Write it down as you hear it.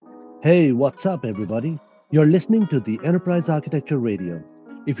Hey, what's up, everybody? You're listening to the Enterprise Architecture Radio.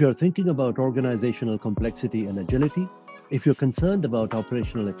 If you're thinking about organizational complexity and agility, if you're concerned about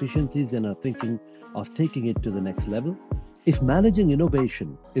operational efficiencies and are thinking of taking it to the next level, if managing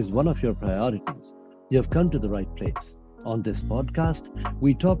innovation is one of your priorities, you've come to the right place. On this podcast,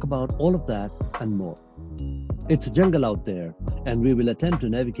 we talk about all of that and more. It's a jungle out there, and we will attempt to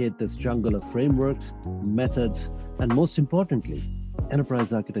navigate this jungle of frameworks, methods, and most importantly,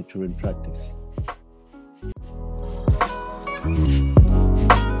 enterprise architecture in practice.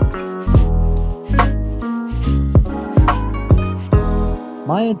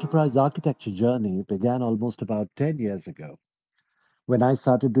 My enterprise architecture journey began almost about 10 years ago. When I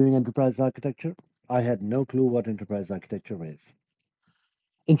started doing enterprise architecture, I had no clue what enterprise architecture is.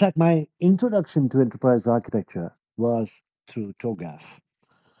 In fact, my introduction to enterprise architecture was through TOGAF.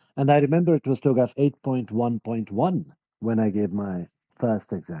 And I remember it was TOGAF 8.1.1 when I gave my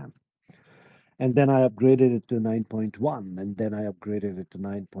first exam. And then I upgraded it to 9.1, and then I upgraded it to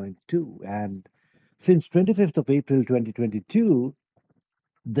 9.2. And since 25th of April 2022,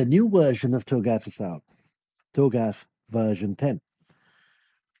 the new version of TOGAF is out, TOGAF version 10.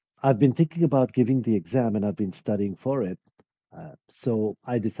 I've been thinking about giving the exam and I've been studying for it. So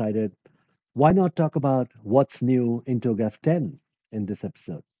I decided, why not talk about what's new in TOGAF 10 in this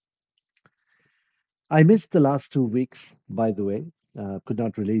episode? I missed the last 2 weeks, by the way. Could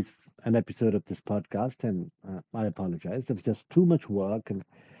not release an episode of this podcast, and I apologize. There's just too much work, and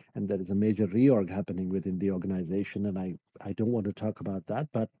there is a major reorg happening within the organization, and I don't want to talk about that.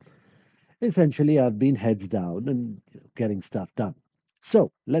 But essentially, I've been heads down and getting stuff done.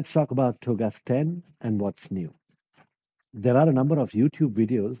 So let's talk about TOGAF 10 and what's new. There are a number of YouTube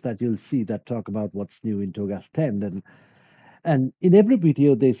videos that you'll see that talk about what's new in TOGAF 10, and in every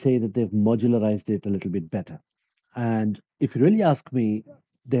video, they say that they've modularized it a little bit better. And if you really ask me,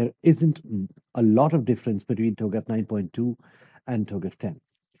 there isn't a lot of difference between TOGAF 9.2 and TOGAF 10.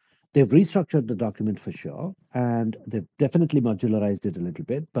 They've restructured the document for sure, and they've definitely modularized it a little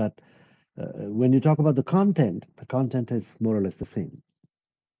bit. But when you talk about the content is more or less the same.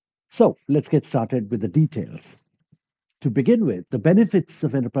 So let's get started with the details. To begin with, the benefits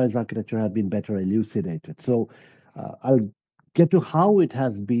of enterprise architecture have been better elucidated. So I'll get to how it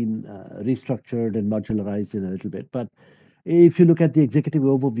has been restructured and modularized in a little bit. But if you look at the executive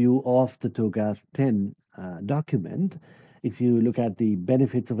overview of the TOGAF 10 document, if you look at the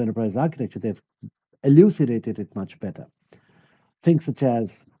benefits of enterprise architecture, they've elucidated it much better. Things such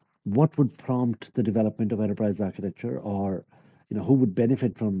as what would prompt the development of enterprise architecture, or who would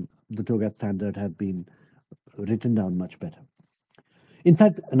benefit from the TOGAF standard, have been written down much better. In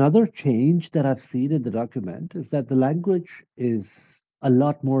fact, another change that I've seen in the document is that the language is a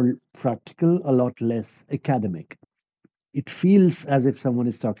lot more practical, a lot less academic. It feels as if someone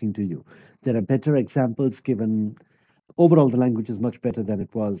is talking to you. There are better examples given. Overall, the language is much better than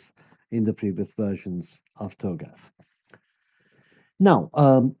it was in the previous versions of TOGAF. Now,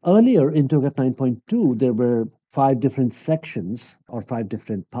 earlier in TOGAF 9.2, there were five different sections or five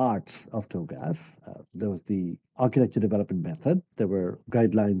different parts of TOGAF. There was the architecture development method, there were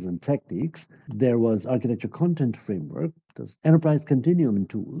guidelines and techniques, there was architecture content framework, there's enterprise continuum and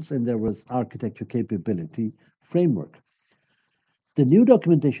tools, and there was architecture capability framework. The new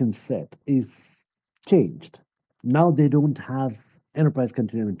documentation set is changed. Now they don't have enterprise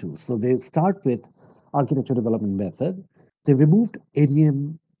continuum and tools. So they start with architecture development method. They removed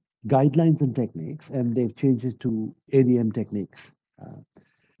ADM guidelines and techniques, and they've changed it to ADM techniques.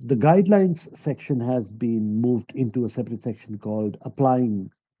 The guidelines section has been moved into a separate section called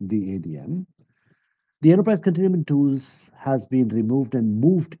applying the ADM. The enterprise continuum and tools has been removed and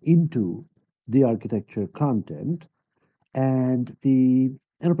moved into the architecture content, and the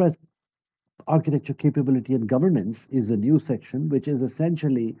enterprise architecture capability and governance is a new section, which is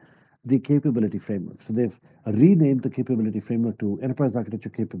essentially the capability framework. So they've renamed the capability framework to enterprise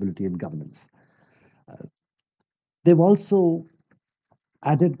architecture capability and governance. They've also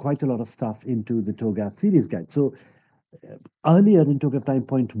added quite a lot of stuff into the TOGAF series guide. So earlier in TOGAF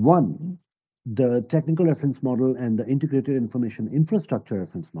 9.1, the technical reference model and the integrated information infrastructure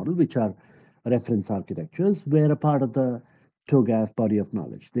reference model, which are reference architectures, were a part of the TOGAF body of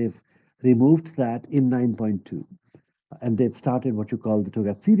knowledge. They've removed that in 9.2, and they've started what you call the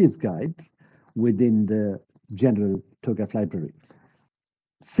TOGAF series guides within the general TOGAF library.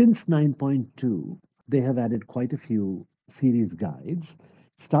 Since 9.2, they have added quite a few series guides.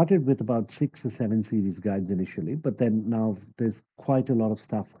 Started with about 6 or 7 series guides initially, but then now there's quite a lot of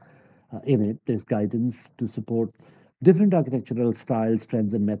stuff in it. There's guidance to support different architectural styles,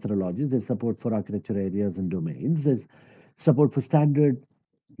 trends, and methodologies. There's support for architecture areas and domains. There's support for standard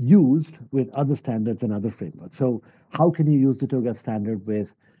used with other standards and other frameworks. So how can you use the TOGAF standard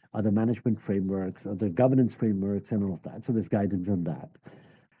with other management frameworks, other governance frameworks, and all of that? So there's guidance on that.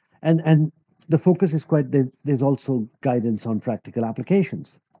 And the focus is quite, there's also guidance on practical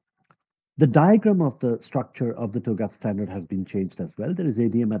applications. The diagram of the structure of the TOGAF standard has been changed as well. There is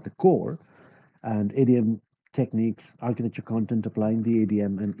ADM at the core, and ADM techniques, architecture content applying the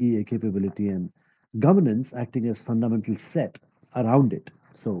ADM, and EA capability and governance acting as fundamental set around it.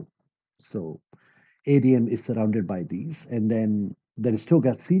 So ADM is surrounded by these, and then there is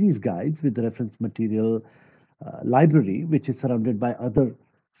TOGAF series guides with the reference material library, which is surrounded by other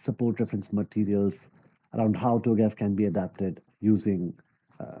support reference materials around how TOGAF can be adapted using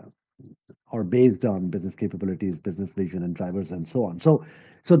or based on business capabilities, business vision, and drivers, and so on. So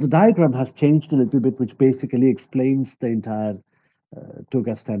the diagram has changed a little bit, which basically explains the entire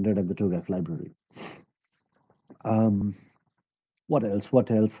TOGAF standard and the TOGAF library. Um, what else? What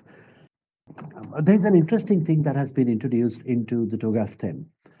else? There's an interesting thing that has been introduced into the TOGAF 10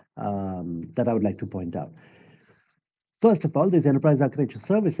 that I would like to point out. First of all, there's enterprise architecture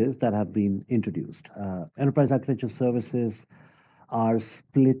services that have been introduced. Enterprise architecture services are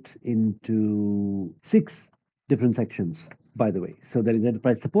split into 6 different sections, by the way. So there is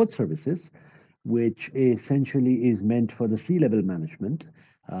enterprise support services, which essentially is meant for the C-level management,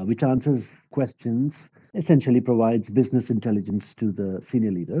 which answers questions, essentially provides business intelligence to the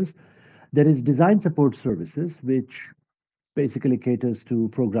senior leaders. There is design support services, which basically caters to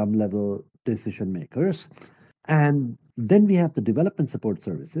program level decision makers. And then we have the development support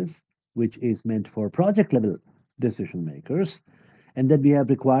services, which is meant for project level decision makers. And then we have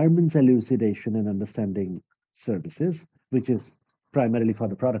requirements elucidation and understanding services, which is primarily for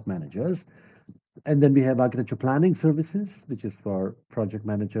the product managers. And then we have architecture planning services, which is for project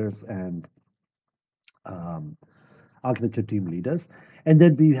managers and um, architecture team leaders. And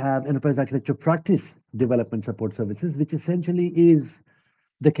then we have enterprise architecture practice development support services, which essentially is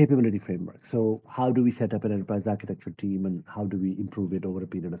the capability framework. So how do we set up an enterprise architecture team and how do we improve it over a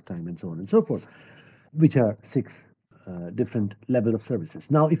period of time and so on and so forth, which are 6 different levels of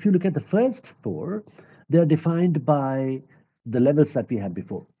services. Now, if you look at the first 4, they're defined by the levels that we had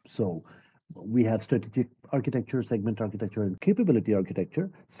before. So we have strategic architecture, segment architecture, and capability architecture.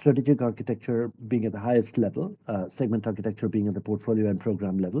 Strategic architecture being at the highest level, segment architecture being at the portfolio and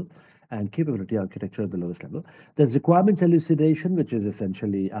program level, and capability architecture at the lowest level. There's requirements elucidation, which is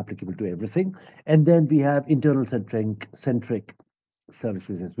essentially applicable to everything. And then we have internal centric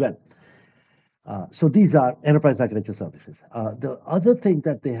services as well. So these are enterprise architecture services. The other thing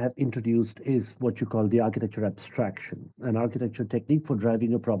that they have introduced is what you call the architecture abstraction, an architecture technique for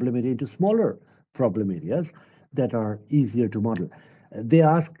driving a problem area into smaller problem areas that are easier to model. They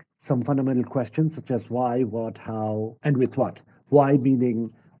ask some fundamental questions such as why, what, how, and with what. Why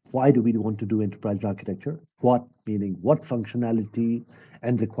meaning why do we want to do enterprise architecture? What meaning what functionality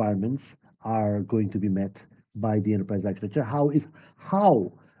and requirements are going to be met by the enterprise architecture?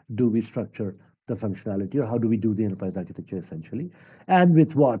 How do we structure the functionality, or how do we do the enterprise architecture essentially, and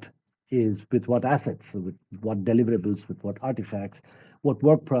with what assets, so with what deliverables, with what artifacts, what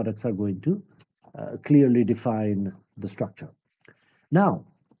work products are going to clearly define the structure. Now,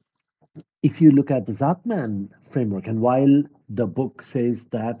 if you look at the Zachman framework, and while the book says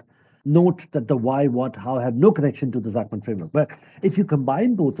that, note that the why, what, how have no connection to the Zachman framework. But if you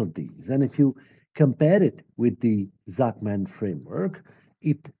combine both of these and if you compare it with the Zachman framework,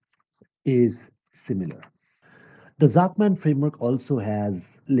 it is similar. The Zachman framework also has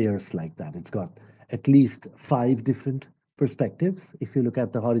layers like that. It's got at least 5 different perspectives. If you look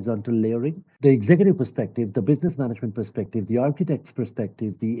at the horizontal layering, the executive perspective, the business management perspective, the architect's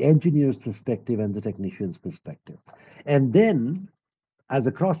perspective, the engineer's perspective, and the technician's perspective. And then as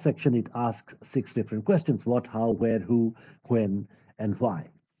a cross section, it asks 6 different questions: what, how, where, who, when, and why.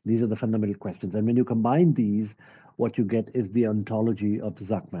 These are the fundamental questions. And when you combine these, what you get is the ontology of the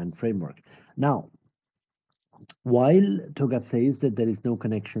Zachman framework. Now, while TOGAF says that there is no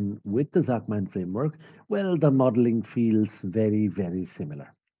connection with the Zachman framework, well, the modeling feels very, very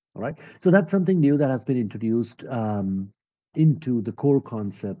similar. All right. So that's something new that has been introduced into the core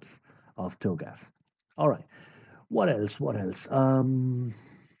concepts of TOGAF. All right. What else? What else?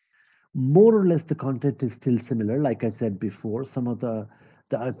 More or less, the content is still similar. Like I said before, some of the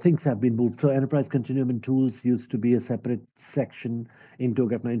things have been moved. So enterprise continuum and tools used to be a separate section in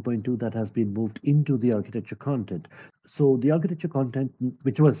TOGAF 9.2 that has been moved into the architecture content. So the architecture content,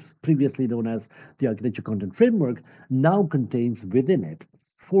 which was previously known as the architecture content framework, now contains within it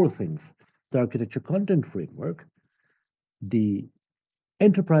 4 things: the architecture content framework, the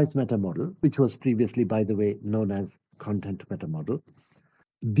enterprise meta model, which was previously, by the way, known as content meta model,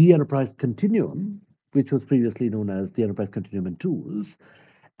 the Enterprise Continuum, which was previously known as the Enterprise Continuum and Tools,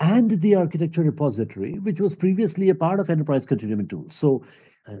 and the architecture repository, which was previously a part of Enterprise Continuum and Tools.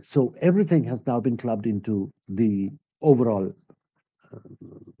 So everything has now been clubbed into the overall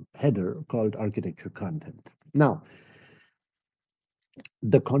header called architecture content. Now,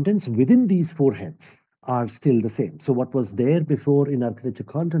 the contents within these four heads are still the same. So what was there before in architecture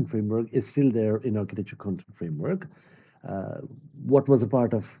content framework is still there in architecture content framework. What was a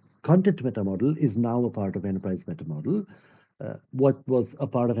part of content meta model is now a part of enterprise meta model. What was a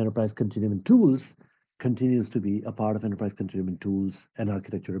part of enterprise continuum and tools continues to be a part of enterprise continuum and tools and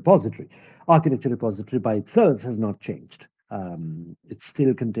architecture repository. Architecture repository by itself has not changed. It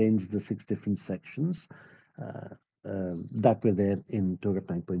still contains the 6 different sections that were there in TOGAF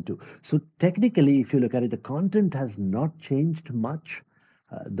 9.2. So technically, if you look at it, the content has not changed much.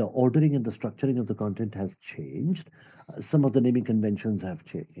 The ordering and the structuring of the content has changed. Some of the naming conventions have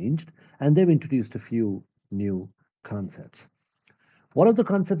changed, and they've introduced a few new concepts. One of the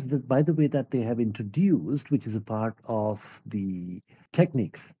concepts that, by the way, that they have introduced, which is a part of the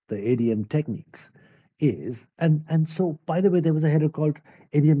techniques, the ADM techniques, is, and so, by the way, there was a header called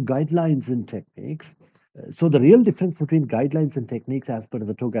ADM guidelines and techniques. So the real difference between guidelines and techniques as per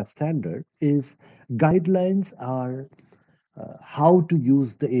the TOGAF standard is guidelines are how to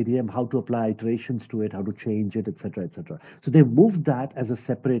use the ADM, how to apply iterations to it, how to change it, etc., etc. So they've moved that as a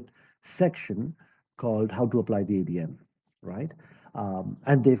separate section called how to apply the ADM, right?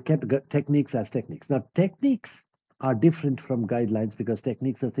 And they've kept techniques as techniques. Now, techniques are different from guidelines because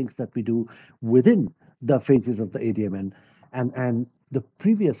techniques are things that we do within the phases of the ADM. And the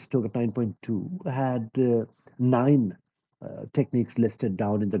previous TOGAF 9.2 had 9 techniques listed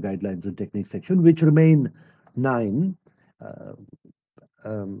down in the guidelines and techniques section, which remain 9 uh,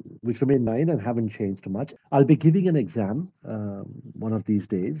 which remain 9 and haven't changed much. I'll be giving an exam one of these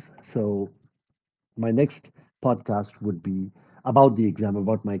days. So my next podcast would be about the exam,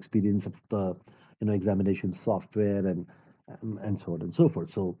 about my experience of the examination software and so on and so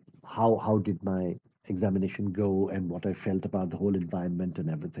forth. So how did my examination go and what I felt about the whole environment and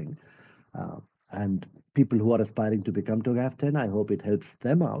everything. And people who are aspiring to become TOGAF 10, I hope it helps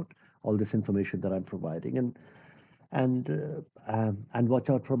them out, all this information that I'm providing. And watch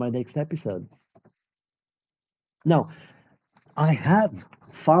out for my next episode. Now, I have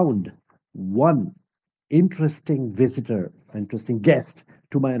found one interesting visitor, interesting guest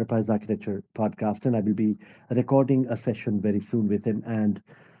to my Enterprise Architecture podcast, and I will be recording a session very soon with him. And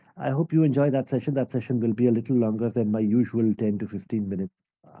I hope you enjoy that session. That session will be a little longer than my usual 10 to 15 minute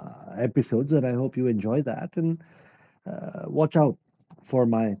episodes, and I hope you enjoy that. And watch out for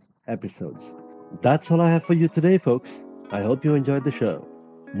my episodes. That's all I have for you today, folks. I hope you enjoyed the show.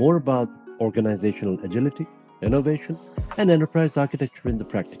 More about organizational agility, innovation, and enterprise architecture in the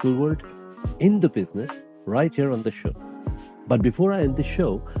practical world, in the business, right here on the show. But before I end the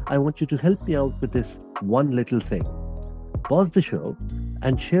show, I want you to help me out with this one little thing. Pause the show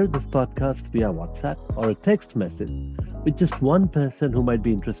and share this podcast via WhatsApp or a text message with just one person who might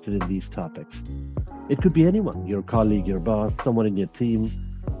be interested in these topics. It could be anyone, your colleague, your boss, someone in your team.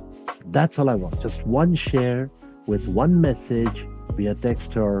 That's all I want. Just one share with one message via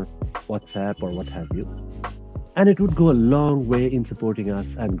text or WhatsApp or what have you. And it would go a long way in supporting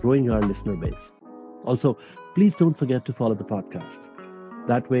us and growing our listener base. Also, please don't forget to follow the podcast.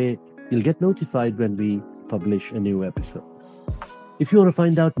 That way, you'll get notified when we publish a new episode. If you want to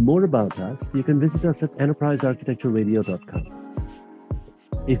find out more about us, you can visit us at enterprisearchitectureradio.com.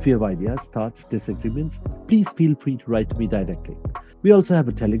 If you have ideas, thoughts, disagreements, please feel free to write to me directly. We also have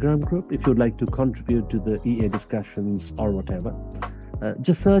a Telegram group if you'd like to contribute to the EA discussions or whatever.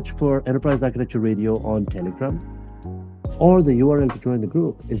 Just search for Enterprise Architecture Radio on Telegram, or the URL to join the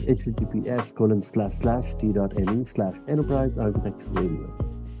group is https://t.me/Enterprise Architecture Radio.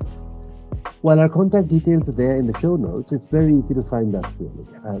 While our contact details are there in the show notes, it's very easy to find us really.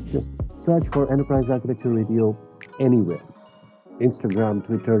 Just search for Enterprise Architecture Radio anywhere. Instagram,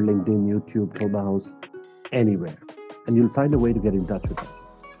 Twitter, LinkedIn, YouTube, Clubhouse, anywhere. And you'll find a way to get in touch with us.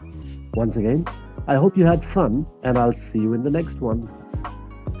 Once again, I hope you had fun, and I'll see you in the next one.